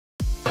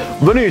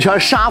文旅圈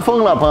杀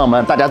疯了，朋友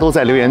们，大家都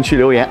在留言区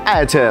留言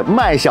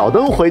麦小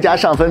登回家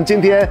上分，今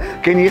天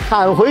给你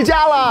喊回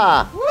家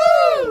了。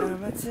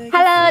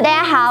Hello， 大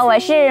家好，我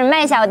是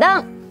麦小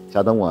登。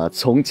小登，我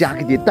从家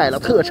给你带了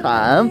特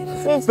产，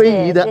谢谢非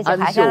遗的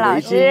安谢袖围巾，老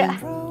师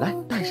来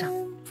戴上。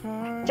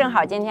正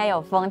好今天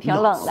有风，挺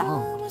冷的。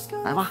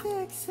来吧，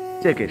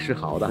这给世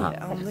豪的哈，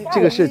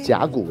这个是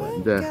甲骨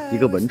文的一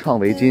个文创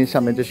围巾，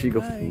上面这是一个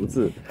福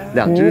字，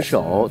两只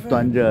手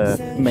端着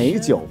美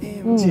酒，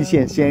祭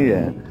献先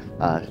人。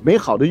美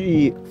好的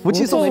寓意，福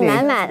气送给你，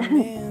满满，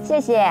谢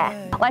谢。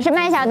我是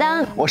麦小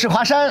登，我是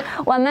华山，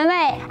我们为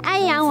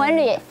安阳文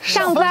旅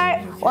上分，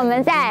我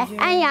们在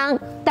安阳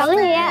等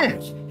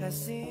你。